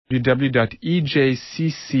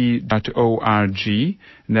www.ejcc.org,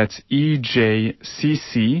 and that's ejcc.org.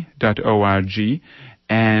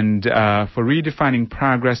 And for Redefining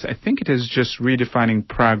Progress, I think it is just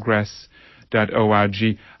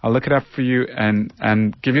redefiningprogress.org. I'll look it up for you and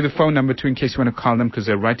give you the phone number too in case you want to call them, because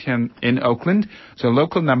they're right here in Oakland. So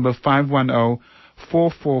local number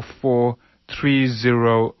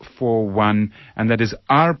 510-444-3041, and that is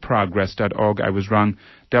rprogress.org. I was wrong.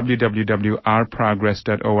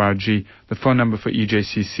 www.rprogress.org. The phone number for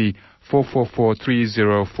EJCC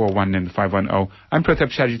 444-3041 and 510. I'm Pratap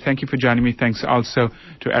Chatterjee. Thank you for joining me. Thanks also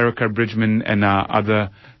to Erica Bridgman and our other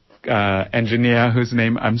engineer whose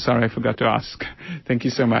name I'm sorry I forgot to ask. Thank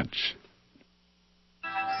you so much.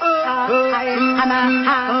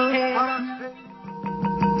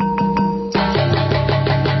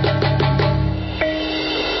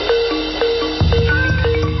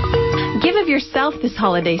 Give of yourself this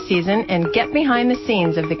holiday season and get behind the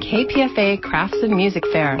scenes of the KPFA Crafts and Music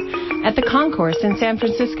Fair at the Concourse in San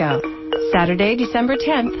Francisco, Saturday, December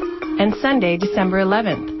 10th and Sunday, December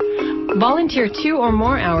 11th. Volunteer 2 or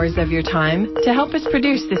more hours of your time to help us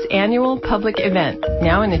produce this annual public event,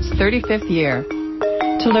 now in its 35th year.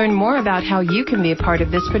 To learn more about how you can be a part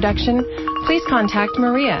of this production, please contact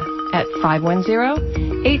Maria at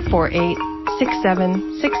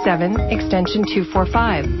 510-848-6767, extension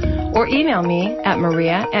 245, or email me at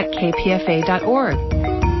maria@kpfa.org.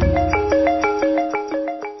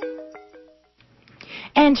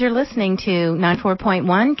 And you're listening to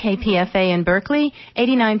 94.1 KPFA in Berkeley,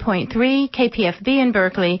 89.3 KPFB in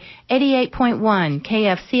Berkeley, 88.1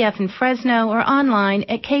 KFCF in Fresno, or online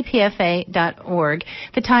at kpfa.org.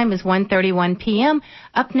 The time is 1:31 p.m.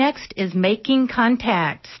 Up next is Making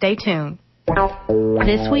Contact. Stay tuned.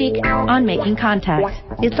 This week on Making Contact.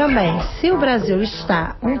 E também, se o Brasil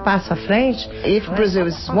está passo à frente, if Brazil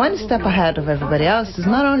is one step ahead of everybody else, it's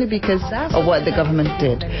not only because of what the government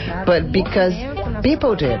did, but because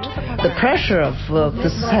people did. The pressure of the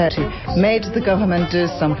society made the government do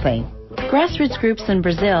something. Grassroots groups in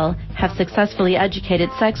Brazil have successfully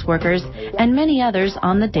educated sex workers and many others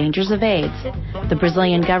on the dangers of AIDS. The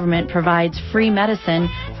Brazilian government provides free medicine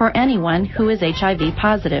for anyone who is HIV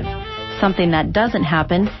positive, something that doesn't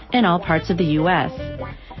happen in all parts of the U.S.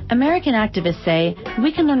 American activists say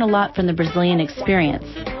we can learn a lot from the Brazilian experience.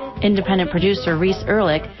 Independent producer Reese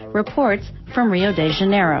Ehrlich reports from Rio de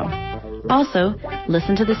Janeiro. Also,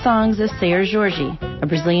 listen to the songs of Sayer Jorge, a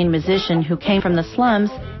Brazilian musician who came from the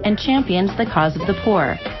slums and champions the cause of the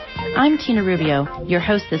poor. I'm Tina Rubio, your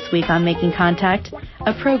host this week on Making Contact,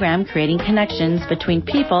 a program creating connections between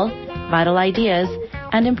people, vital ideas,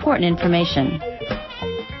 and important information.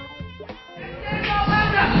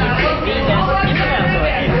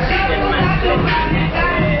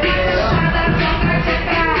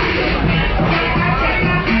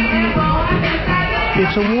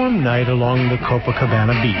 It's a warm night along the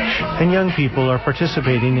Copacabana beach, and young people are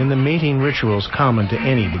participating in the mating rituals common to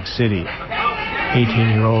any big city.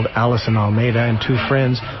 18-year-old Allison Almeida and 2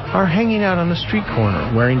 friends are hanging out on the street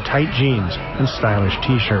corner wearing tight jeans and stylish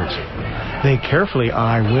T-shirts. They carefully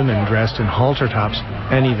eye women dressed in halter tops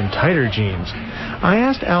and even tighter jeans. I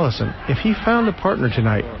asked Allison if he found a partner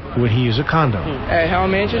tonight, would he use a condom?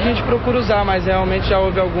 Realmente a gente procura usar, mas realmente já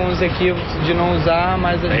houve alguns equívocos de não usar,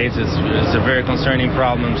 mas AIDS is a very concerning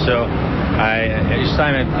problem, so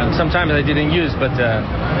sometimes I didn't use, but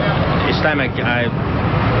each time I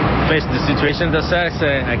face the situation of the sex,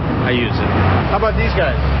 I use it. How about these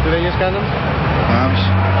guys? Do they use condoms?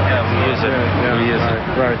 Yeah, we use it. We use it.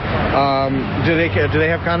 Right. Do they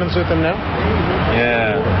have condoms with them now?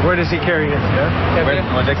 Yeah. Where does he carry his?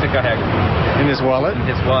 Onde é que você carrega? In his wallet? In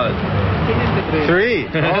his wallet. 3.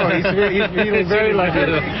 Oh, he's feeling very lucky.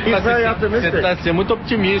 He's very optimistic. Você está sendo muito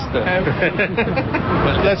optimista.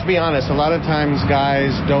 Let's be honest. A lot of times,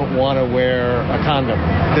 guys don't want to wear a condom.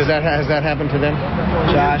 Has that happened to them?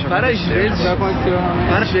 Várias vezes já aconteceu.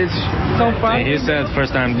 Várias vezes. São fatos. He said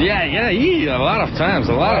first time, a lot of times.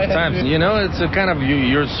 You know, it's a kind of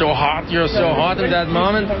you're so hot in that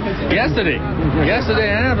moment. Yesterday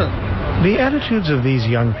happened. The attitudes of these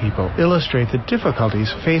young people illustrate the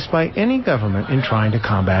difficulties faced by any government in trying to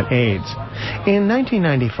combat AIDS. In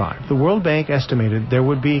 1995, the World Bank estimated there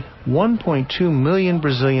would be 1.2 million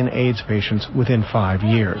Brazilian AIDS patients within 5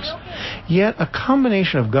 years. Yet a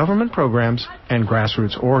combination of government programs and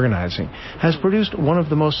grassroots organizing has produced one of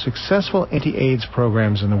the most successful anti-AIDS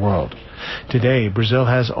programs in the world. Today, Brazil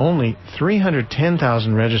has only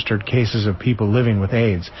 310,000 registered cases of people living with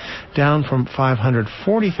AIDS, down from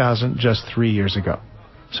 540,000 just 3 years ago.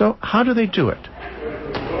 So how do they do it?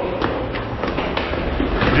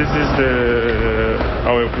 This is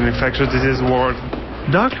our infectious disease ward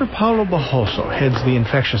Dr. Paulo Barroso heads the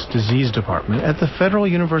infectious disease department at the Federal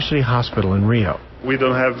University Hospital in Rio. We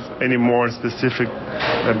don't have any more specific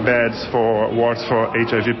beds for wards for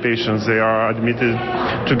HIV patients. They are admitted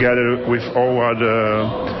together with all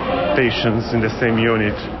other patients in the same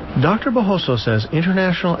unit. Dr. Barroso says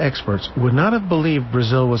international experts would not have believed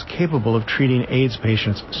Brazil was capable of treating AIDS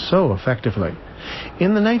patients so effectively.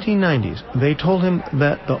 In the 1990s, they told him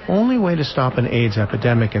that the only way to stop an AIDS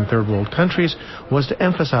epidemic in third world countries was to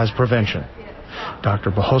emphasize prevention.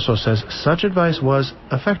 Dr. Barroso says such advice was,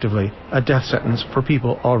 effectively, a death sentence for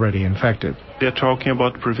people already infected. They're talking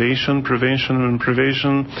about prevention,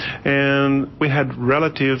 and we had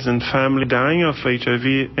relatives and family dying of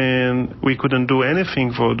HIV, and we couldn't do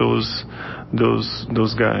anything for those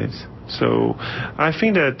guys. So I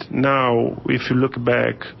think that now, if you look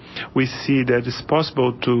back, we see that it's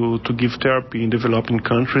possible to give therapy in developing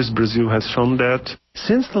countries. Brazil has shown that.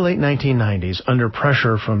 Since the late 1990s, under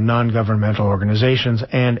pressure from non-governmental organizations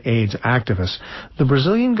and AIDS activists, the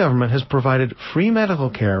Brazilian government has provided free medical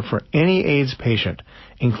care for any AIDS patient,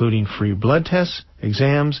 including free blood tests,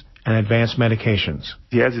 exams, and advanced medications.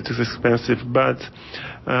 Yes, it is expensive, but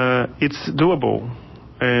it's doable.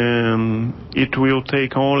 And it will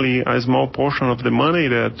take only a small portion of the money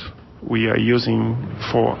that we are using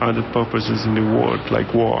for other purposes in the world,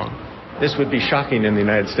 like war. This would be shocking in the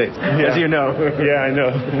United States, as you know. Yeah, I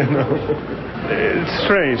know. It's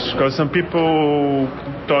strange, because some people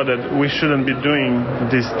thought that we shouldn't be doing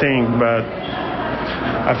this thing, but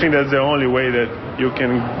I think that's the only way that you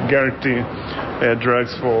can guarantee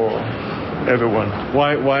drugs for everyone.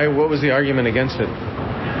 Why? What was the argument against it?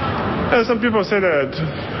 Some people say that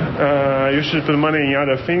you should put money in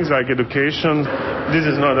other things like education. This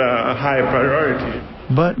is not a high priority.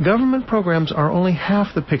 But government programs are only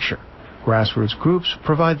half the picture. Grassroots groups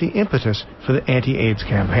provide the impetus for the anti-AIDS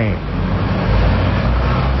campaign.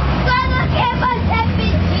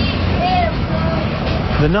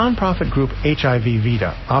 The nonprofit group HIV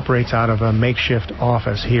Vida operates out of a makeshift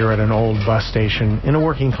office here at an old bus station in a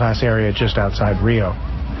working-class area just outside Rio.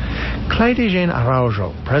 Cleide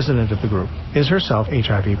Araujo, president of the group, is herself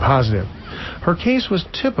HIV positive. Her case was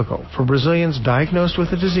typical for Brazilians diagnosed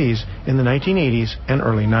with the disease in the 1980s and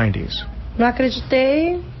early 90s. Não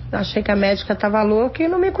acreditei, achei que a médica estava louca e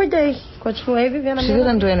não me cuidei. Continuei vivendo a minha vida. She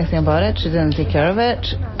didn't do anything about it, she didn't take care of it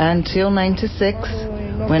until 96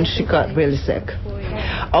 when she got really sick.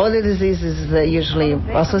 All the diseases that usually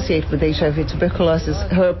associate with HIV, tuberculosis,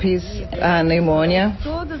 herpes, pneumonia,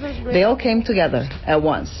 they all came together at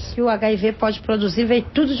once. O HIV pode produzir, veio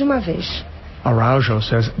tudo de uma vez. Araujo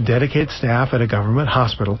says dedicated staff at a government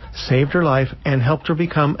hospital saved her life and helped her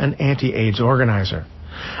become an anti-AIDS organizer.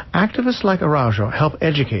 Activists like Araujo help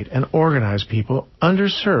educate and organize people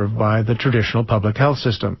underserved by the traditional public health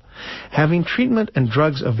system. Having treatment and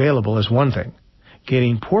drugs available is one thing.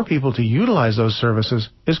 Getting poor people to utilize those services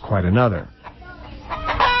is quite another.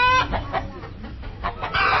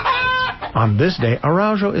 On this day,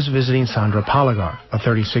 Araujo is visiting Sandra Palagar, a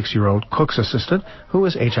 36-year-old cook's assistant who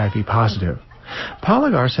is HIV positive.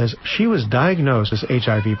 Palagar says she was diagnosed as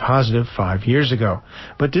HIV positive 5 years ago,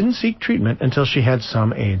 but didn't seek treatment until she had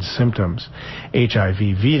some AIDS symptoms.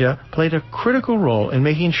 HIV Vida played a critical role in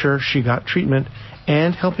making sure she got treatment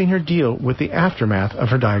and helping her deal with the aftermath of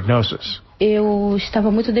her diagnosis. Eu estava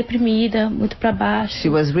muito deprimida, muito para baixo. She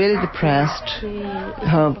was really depressed.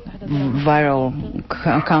 Her viral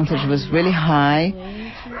countage was really high.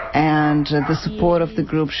 And the support of the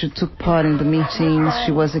group, she took part in the meetings.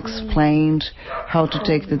 She was explained how to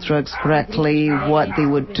take the drugs correctly, what they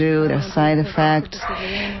would do, their side effects.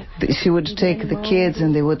 She would take the kids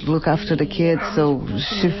and they would look after the kids, so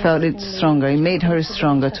she felt it stronger. It made her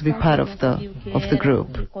stronger to be part of the group.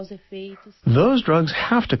 Those drugs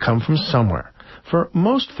have to come from somewhere. For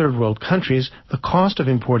most third world countries, the cost of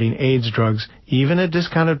importing AIDS drugs, even at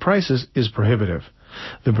discounted prices, is prohibitive.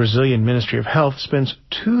 The Brazilian Ministry of Health spends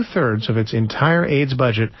 2/3 of its entire AIDS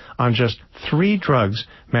budget on just 3 drugs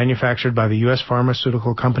manufactured by the U.S.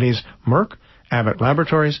 pharmaceutical companies Merck, Abbott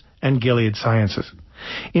Laboratories, and Gilead Sciences.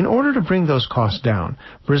 In order to bring those costs down,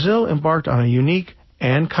 Brazil embarked on a unique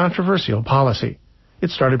and controversial policy.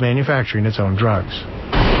 It started manufacturing its own drugs.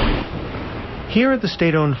 Here at the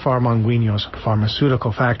state-owned Farmanguinhos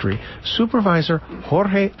pharmaceutical factory, Supervisor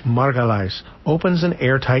Jorge Margalais opens an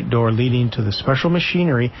airtight door leading to the special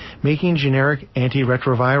machinery making generic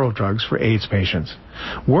antiretroviral drugs for AIDS patients.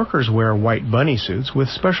 Workers wear white bunny suits with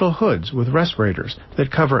special hoods with respirators that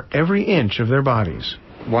cover every inch of their bodies.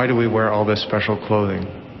 Why do we wear all this special clothing?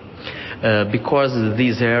 Because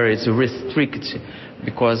this area is restricted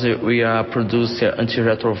because we are producing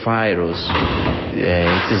antiretrovirals.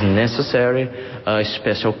 It is necessary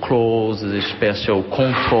special clothes, special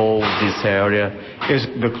control this area. Is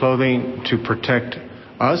the clothing to protect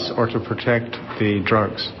us or to protect the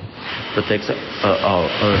drugs? Protects us.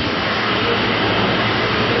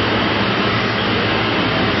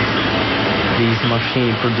 This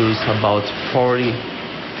machine produces about 30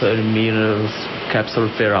 million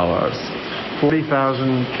capsules per hour.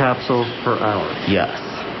 40,000 capsules per hour? Yes.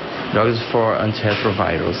 Drugs for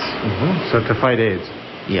antiretrovirals. Mm-hmm. So to fight AIDS?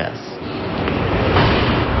 Yes.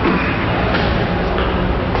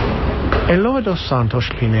 Eloa dos Santos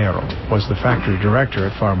Pinheiro was the factory director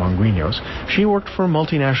at Farmanguinhos. She worked for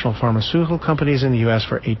multinational pharmaceutical companies in the U.S.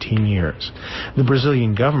 for 18 years. The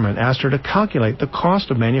Brazilian government asked her to calculate the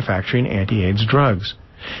cost of manufacturing anti-AIDS drugs.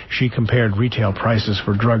 She compared retail prices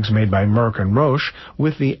for drugs made by Merck and Roche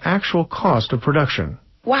with the actual cost of production.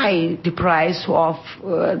 Why the price of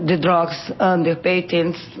the drugs under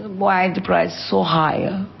patents, why the price is so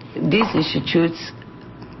high? These institutes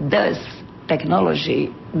does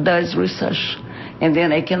technology, does research, and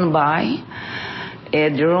then I can buy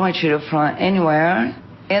the raw material from anywhere,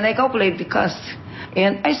 and I calculate the cost.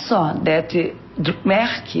 And I saw that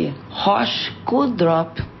Merck, Roche could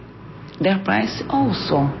drop their price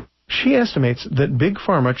also. She estimates that Big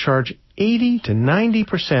Pharma charge 80 to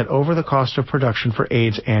 90% over the cost of production for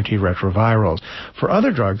AIDS antiretrovirals. For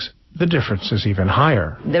other drugs, the difference is even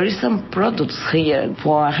higher. There is some products here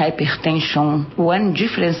for hypertension. One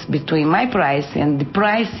difference between my price and the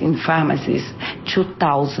price in pharmacies,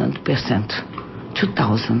 2,000%.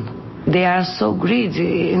 2,000. They are so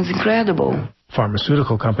greedy, it's incredible.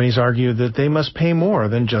 Pharmaceutical companies argue that they must pay more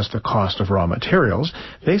than just the cost of raw materials.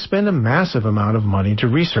 They spend a massive amount of money to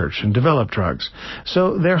research and develop drugs.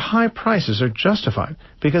 So their high prices are justified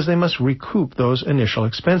because they must recoup those initial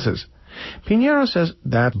expenses. Pinheiro says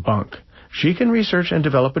that's bunk. She can research and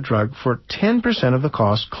develop a drug for 10% of the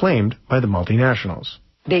cost claimed by the multinationals.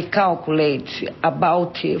 They calculate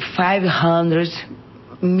about $500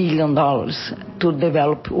 million to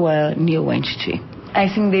develop a new entity. I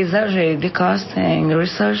think they exaggerate the cost in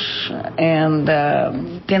research and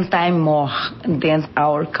 10 times more than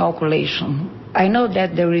our calculation. I know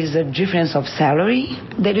that there is a difference of salary.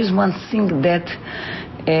 There is one thing that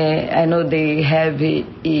I know they have,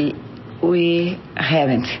 we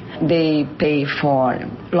haven't. They pay for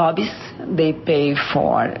lobbies, they pay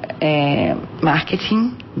for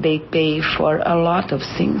marketing, they pay for a lot of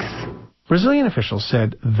things. Brazilian officials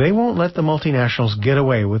said they won't let the multinationals get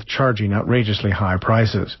away with charging outrageously high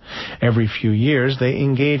prices. Every few years, they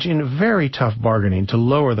engage in very tough bargaining to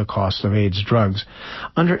lower the cost of AIDS drugs.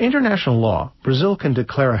 Under international law, Brazil can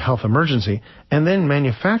declare a health emergency and then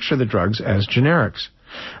manufacture the drugs as generics.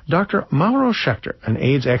 Dr. Mauro Schechter, an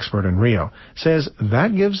AIDS expert in Rio, says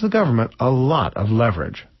that gives the government a lot of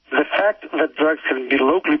leverage. The fact that drugs can be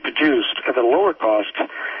locally produced at a lower cost,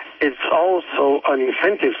 it's also an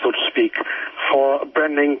incentive, so to speak, for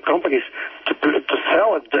branding companies to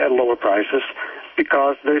sell at lower prices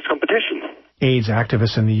because there is competition. AIDS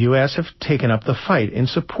activists in the U.S. have taken up the fight in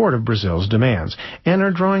support of Brazil's demands and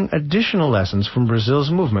are drawing additional lessons from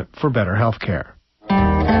Brazil's movement for better health care.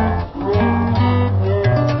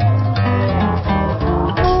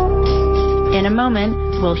 In a moment,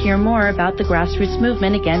 we'll hear more about the grassroots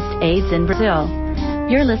movement against AIDS in Brazil.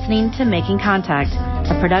 You're listening to Making Contact,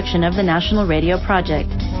 a production of the National Radio Project.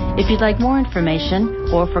 If you'd like more information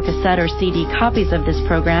or for cassette or CD copies of this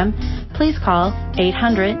program, please call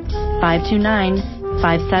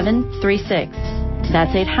 800-529-5736.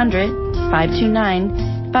 That's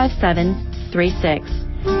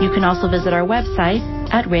 800-529-5736. You can also visit our website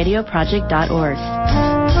at radioproject.org.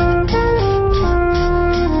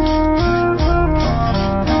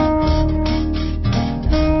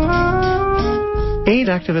 AIDS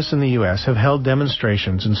activists in the U.S. have held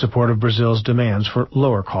demonstrations in support of Brazil's demands for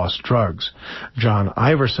lower-cost drugs. John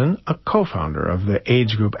Iverson, a co-founder of the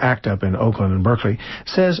AIDS group ACT UP in Oakland and Berkeley,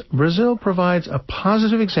 says Brazil provides a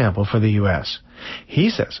positive example for the U.S. He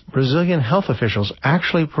says Brazilian health officials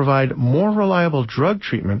actually provide more reliable drug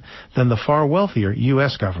treatment than the far wealthier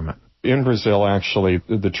U.S. government. In Brazil, actually,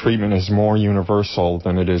 the treatment is more universal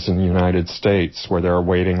than it is in the United States, where there are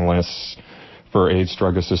waiting lists for AIDS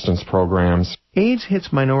drug assistance programs. AIDS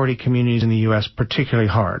hits minority communities in the U.S. particularly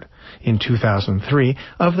hard. In 2003,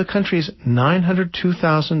 of the country's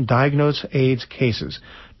 902,000 diagnosed AIDS cases,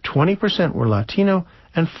 20% were Latino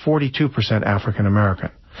and 42% African American.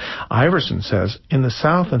 Iverson says in the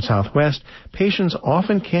South and Southwest, patients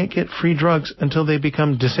often can't get free drugs until they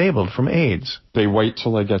become disabled from AIDS. They wait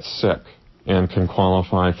till they get sick and can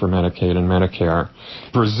qualify for Medicaid and Medicare.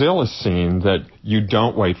 Brazil has seen that you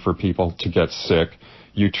don't wait for people to get sick.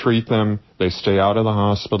 You treat them, they stay out of the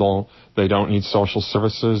hospital, they don't need social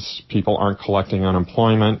services, people aren't collecting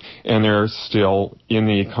unemployment, and they're still in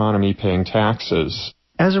the economy paying taxes.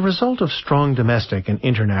 As a result of strong domestic and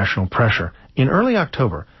international pressure, in early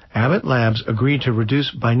October, Abbott Labs agreed to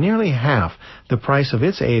reduce by nearly half the price of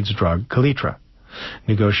its AIDS drug, Kaletra.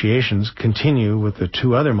 Negotiations continue with the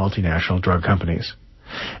two other multinational drug companies.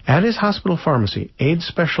 At his hospital pharmacy, AIDS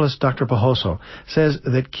specialist Dr. Pajoso says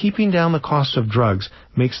that keeping down the cost of drugs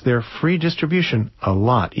makes their free distribution a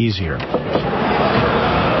lot easier. This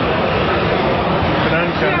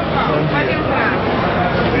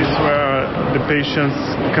is where the patients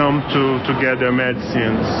come to get their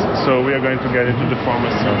medicines. So we are going to get into the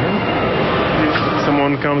pharmacy.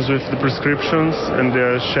 Someone comes with the prescriptions and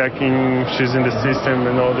they're checking if she's in the system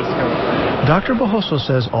and all this kind of thing. Dr. Pajoso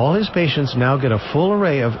says all his patients now get a full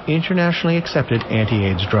array of internationally accepted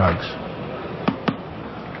anti-AIDS drugs.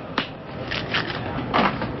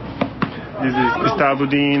 This is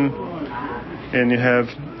Stavudine, and you have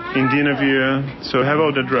Indinavir, so you have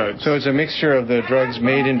all the drugs. So it's a mixture of the drugs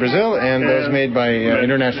made in Brazil and those made by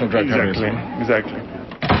international drug companies. Exactly.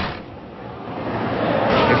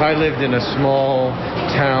 If I lived in a small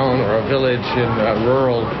town or a village in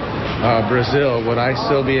rural Brazil, would I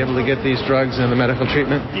still be able to get these drugs and the medical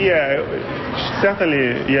treatment? Yeah,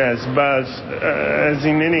 certainly, yes. But as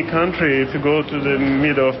in any country, if you go to the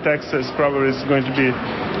middle of Texas, probably it's going to be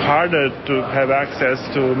harder to have access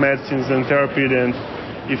to medicines and therapy than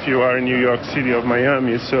if you are in New York City or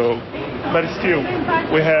Miami. So, but still,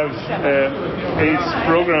 we have AIDS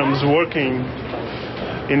programs working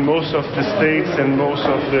in most of the states and most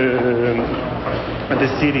of the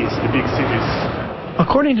cities, the big cities.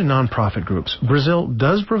 According to nonprofit groups, Brazil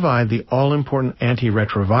does provide the all-important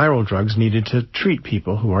antiretroviral drugs needed to treat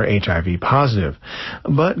people who are HIV positive.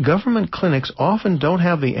 But government clinics often don't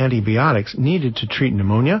have the antibiotics needed to treat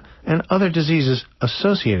pneumonia and other diseases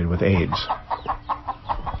associated with AIDS.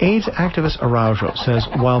 AIDS activist Araujo says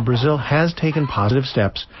while Brazil has taken positive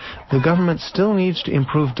steps, the government still needs to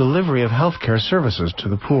improve delivery of healthcare services to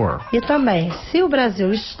the poor. If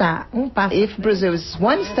Brazil is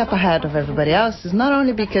one step ahead of everybody else, it's not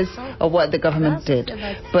only because of what the government did,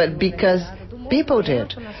 but because people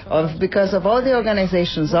did, because of all the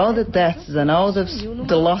organizations, all the deaths and all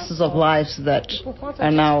the losses of lives that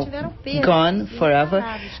are now gone forever.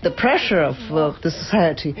 The pressure of the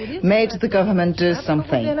society made the government do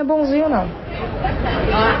something. At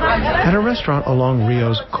a restaurant along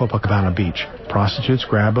Rio's Copacabana beach, prostitutes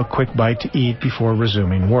grab a quick bite to eat before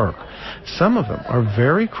resuming work. Some of them are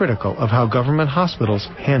very critical of how government hospitals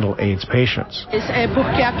handle AIDS patients. Daughter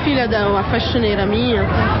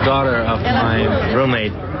of my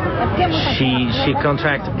roommate, she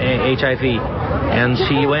contracted HIV, and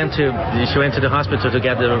she went to the hospital to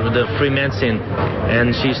get the free medicine,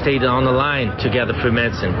 and she stayed on the line to get the free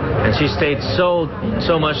medicine, and she stayed so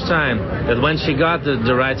much time that when she got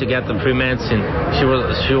the right to get the free medicine,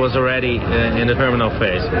 she was already in the terminal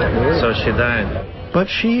phase, so she died. But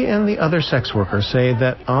she and the other sex workers say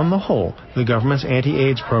that, on the whole, the government's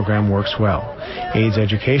anti-AIDS program works well. AIDS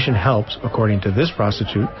education helps, according to this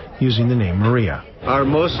prostitute, using the name Maria. Are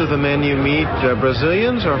most of the men you meet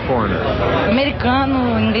Brazilians or foreigners?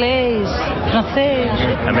 Americano, inglês, francês.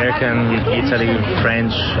 American, Italy,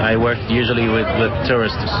 French. I work usually with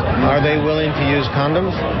tourists. Are they willing to use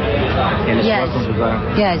condoms? Yes.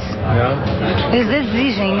 Yes. Yeah? Eles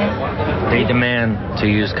exigem, né? They demand to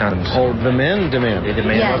use condoms. Oh, the men demand? They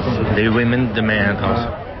demand. Yes. The women demand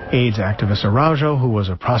also. AIDS activist Araujo, who was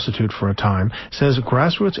a prostitute for a time, says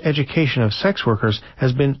grassroots education of sex workers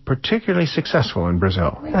has been particularly successful in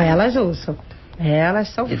Brazil. Either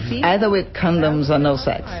with condoms or no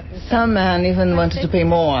sex. Some men even wanted to pay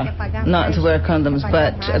more not to wear condoms,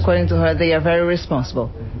 but according to her, they are very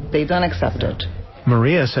responsible. They don't accept it.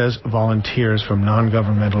 Maria says volunteers from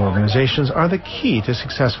non-governmental organizations are the key to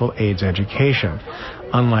successful AIDS education.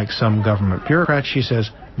 Unlike some government bureaucrats, she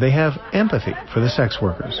says, they have empathy for the sex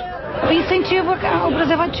workers. Incentivo ao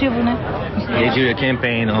preservativo, né? They do a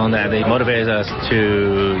campaign on that. They motivate us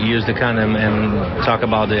to use the condom and talk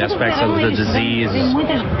about the aspects of the disease.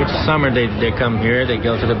 Each summer they come here, they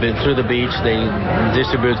go through the beach, they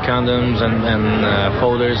distribute condoms and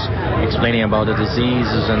folders explaining about the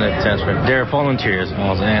diseases and etc. They're volunteers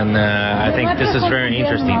also, and I think this is very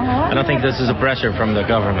interesting. I don't think this is a pressure from the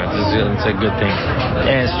government. It's a good thing.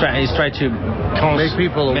 And it's try to make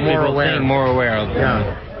people more aware. More aware of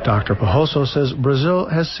Dr. Pajoso says Brazil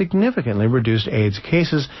has significantly reduced AIDS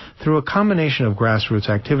cases through a combination of grassroots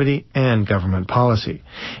activity and government policy.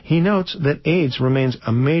 He notes that AIDS remains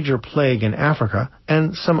a major plague in Africa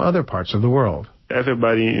and some other parts of the world.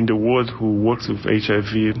 Everybody in the world who works with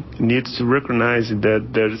HIV needs to recognize that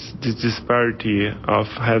there's this disparity of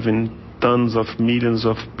having tons of millions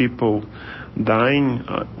of people dying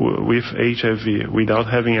with HIV without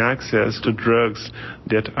having access to drugs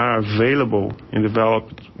that are available in the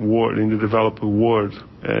developed world.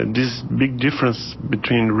 This big difference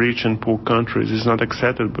between rich and poor countries is not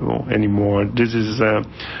acceptable anymore. This is a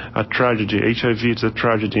tragedy. HIV is a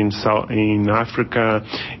tragedy in Africa,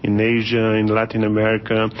 in Asia, in Latin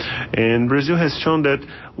America. And Brazil has shown that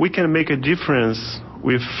we can make a difference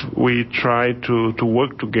if we try to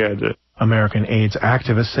work together. American AIDS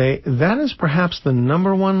activists say that is perhaps the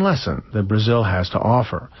number one lesson that Brazil has to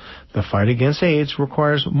offer. The fight against AIDS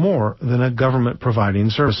requires more than a government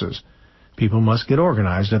providing services. People must get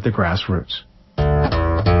organized at the grassroots.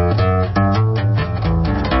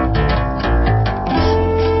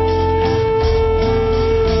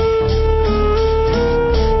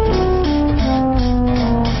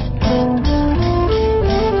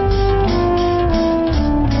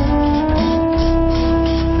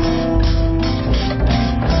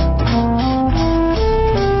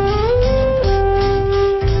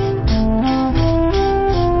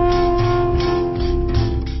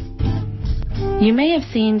 You may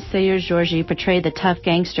have seen Seu Jorge portray the tough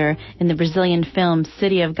gangster in the Brazilian film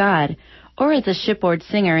City of God, or as a shipboard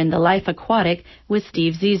singer in The Life Aquatic with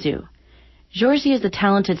Steve Zissou. Jorge is a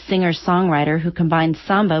talented singer-songwriter who combines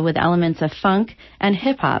samba with elements of funk and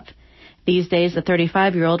hip-hop. These days, the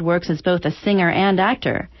 35-year-old works as both a singer and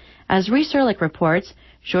actor. As Reese Ehrlich reports,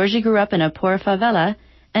 Jorge grew up in a poor favela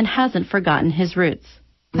and hasn't forgotten his roots.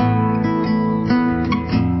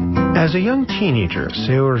 As a young teenager,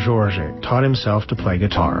 Seu Jorge taught himself to play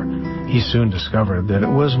guitar. He soon discovered that it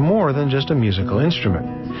was more than just a musical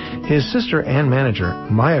instrument. His sister and manager,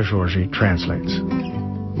 Maya Jorge, translates.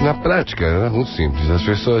 Na prática, era muito simples. As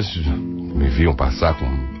pessoas me viam passar com...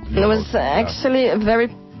 It was actually a very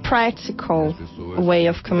practical way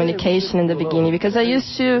of communication in the beginning, because I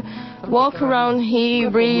used to walk around here,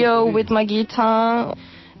 Rio, with my guitar.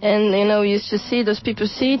 And, used to see those people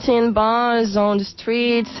sitting in bars on the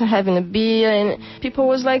streets, having a beer, and people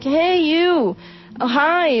was like, hey, you,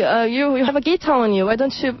 hi, you have a guitar on you, why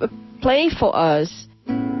don't you play for us?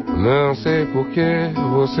 Não sei por que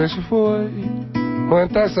você se foi,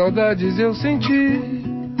 quantas saudades eu senti.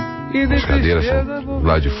 As cadeiras são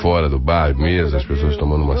lá de fora do bar, mesa, as pessoas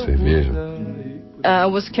tomando uma cerveja. I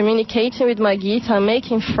was communicating with my guitar,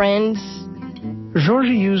 making friends.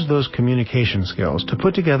 Jorge used those communication skills to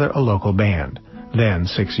put together a local band. Then,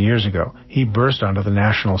 6 years ago, he burst onto the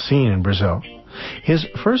national scene in Brazil. His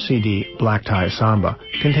first CD, Black Tie Samba,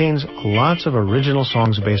 contains lots of original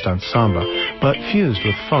songs based on samba, but fused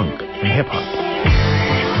with funk and hip-hop.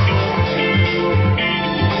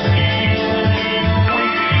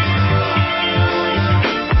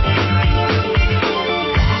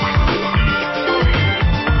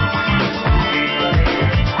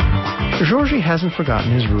 Jorge hasn't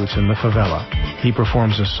forgotten his roots in the favela. He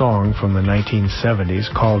performs a song from the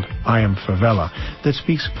 1970s called I Am Favela that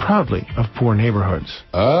speaks proudly of poor neighborhoods.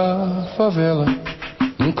 A favela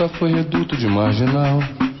nunca foi reduto de marginal.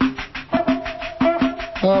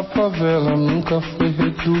 A favela nunca foi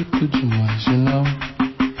reduto de marginal.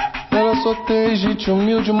 Ela só tem gente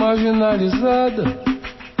humilde marginalizada,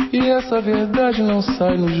 e essa verdade não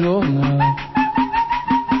sai no jornal.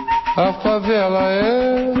 A favela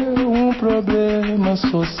é problema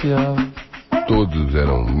social. Todos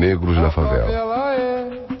eram negros na favela.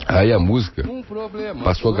 Aí a música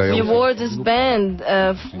passou a ganhar. You were this band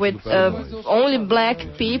with only black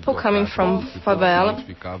people coming from favela,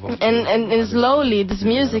 and slowly this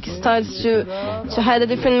music starts to have a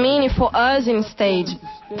different meaning for us in stage.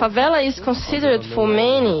 Favela is considered for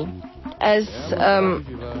many as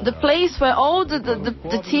the place where all the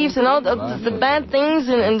thieves and all the bad things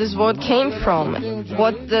in this world came from.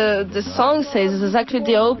 What the song says is exactly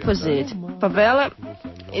the opposite. Favela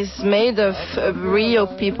is made of real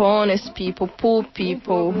people, honest people, poor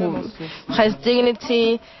people who has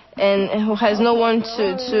dignity and who has no one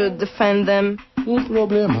to defend them.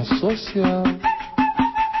 Problema social.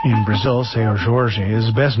 In Brazil, Seu Jorge is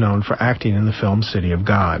best known for acting in the film City of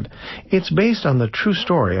God. It's based on the true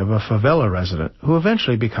story of a favela resident who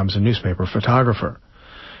eventually becomes a newspaper photographer.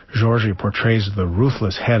 Jorge portrays the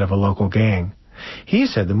ruthless head of a local gang. He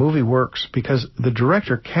said the movie works because the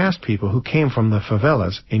director cast people who came from the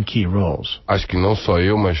favelas in key roles. Acho que não só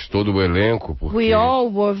eu, mas todo o elenco. We all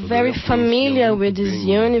were very familiar with this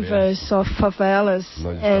universe of favelas,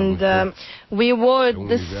 and we were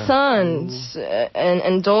the sons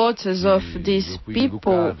and daughters of these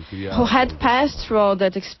people who had passed through all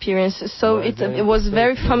that experience. So it was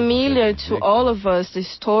very familiar to all of us, the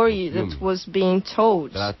story that was being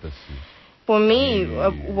told. For me,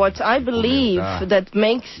 what I believe that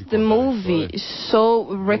makes the movie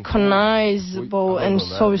so recognizable and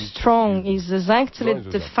so strong is exactly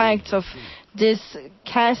the fact of this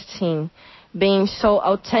casting being so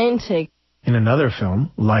authentic. In another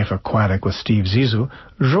film, Life Aquatic with Steve Zissou,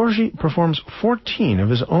 Jorge performs 14 of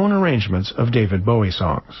his own arrangements of David Bowie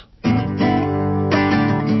songs.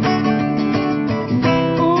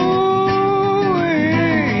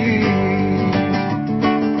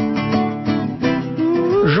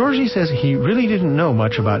 Jorge says he really didn't know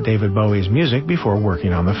much about David Bowie's music before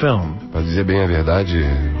working on the film. Para dizer bem a verdade,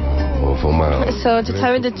 foi uma... So to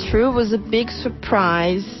tell you the truth, it was a big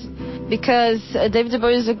surprise because David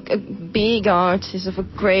Bowie is a big artist of a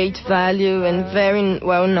great value and very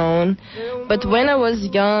well known. But when I was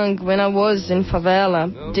young, when I was in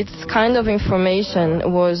favela, this kind of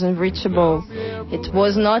information was unreachable. It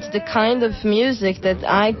was not the kind of music that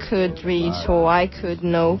I could reach or I could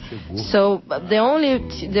know. So the only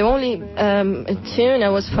tune I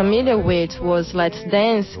was familiar with was Let's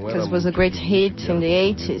Dance, because it was a great hit in the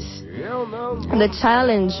 80s. The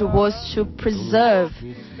challenge was to preserve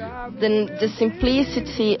the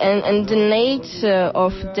simplicity and the nature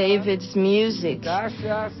of David's music.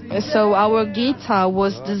 So our guitar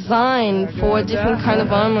was designed for a different kind of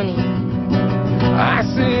harmony.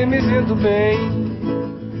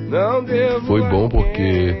 Foi bom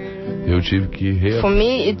porque eu tive que... For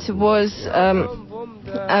me, it was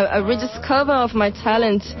a rediscover of my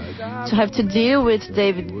talent to have to deal with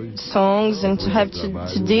David songs and to have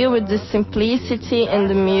to deal with the simplicity and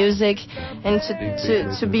the music, and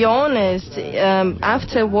to be honest,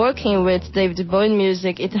 after working with David Bowie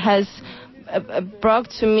music, it has brought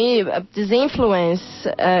to me this influence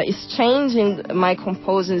is changing my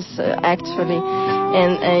composers actually,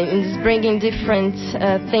 and is bringing different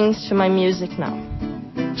things to my music now.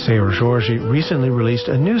 Seu Jorge recently released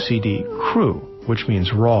a new CD, Cru, which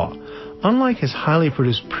means raw. Unlike his highly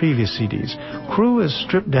produced previous CDs, Cru is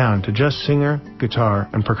stripped down to just singer, guitar,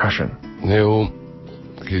 and percussion.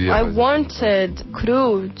 I wanted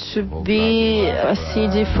Cru to be a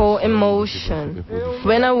CD for emotion.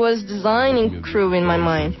 When I was designing Cru in my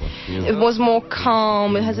mind, it was more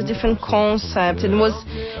calm, it has a different concept. It was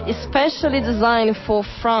especially designed for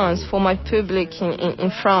France, for my public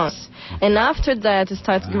in France. And after that, it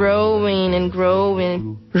started growing and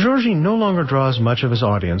growing. Jorge no longer draws much of his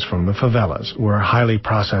audience from the favelas, where highly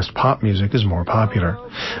processed pop music is more popular.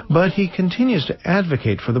 But he continues to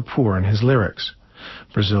advocate for the poor in his lyrics.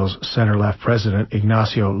 Brazil's center-left president,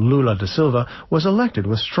 Ignacio Lula da Silva, was elected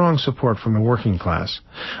with strong support from the working class.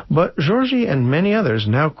 But Jorge and many others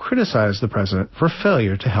now criticize the president for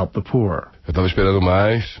failure to help the poor. Eu estava esperando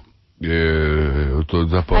mais. Eu estou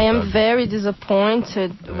desapontado. I am very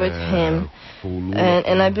disappointed with him.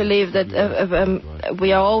 And I believe that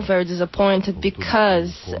we are all very disappointed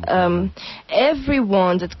because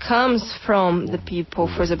everyone that comes from the people,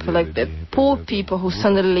 for example, like the poor people who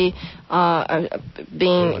suddenly are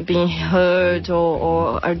being heard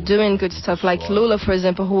or are doing good stuff, like Lula, for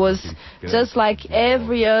example, who was just like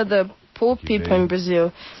every other poor people in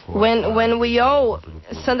Brazil. When we all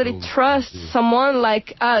suddenly trust someone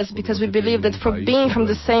like us because we believe that for being from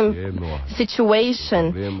the same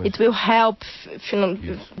situation, it will help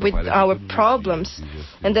with our problems.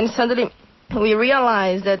 And then suddenly we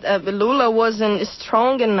realize that Lula wasn't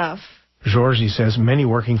strong enough. Jorge says many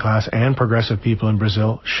working class and progressive people in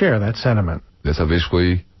Brazil share that sentiment. Dessa vez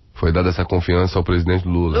foi dada essa confiança ao presidente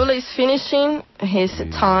Lula. Lula is finishing his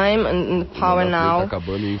time in power now,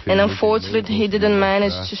 and unfortunately he didn't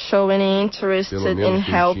manage to show any interest in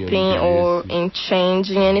helping or in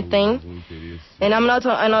changing anything. And I'm not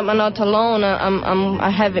alone.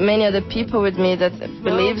 I have many other people with me that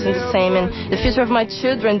believes in the same, and the future of my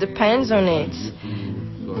children depends on it.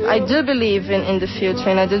 I do believe in the future,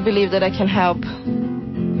 and I do believe that I can help.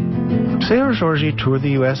 Seu Jorge toured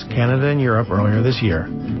the U.S., Canada, and Europe earlier this year.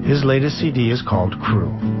 His latest CD is called Cru.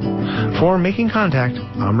 For Making Contact,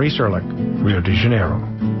 I'm Rhys Ehrlich, Rio de Janeiro.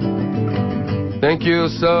 Thank you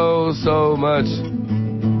so much.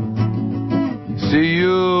 See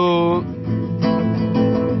you.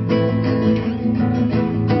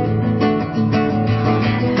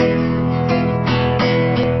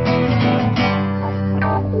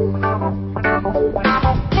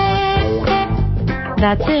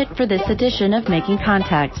 That's it for this edition of Making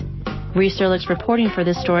Contact. Reese Erlich's reporting for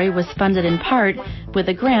this story was funded in part with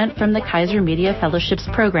a grant from the Kaiser Media Fellowships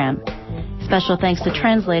Program. Special thanks to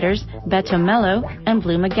translators Beto Mello and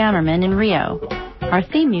Blue McGammerman in Rio. Our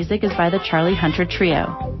theme music is by the Charlie Hunter Trio.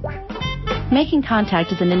 Making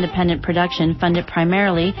Contact is an independent production funded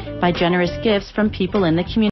primarily by generous gifts from people in the community.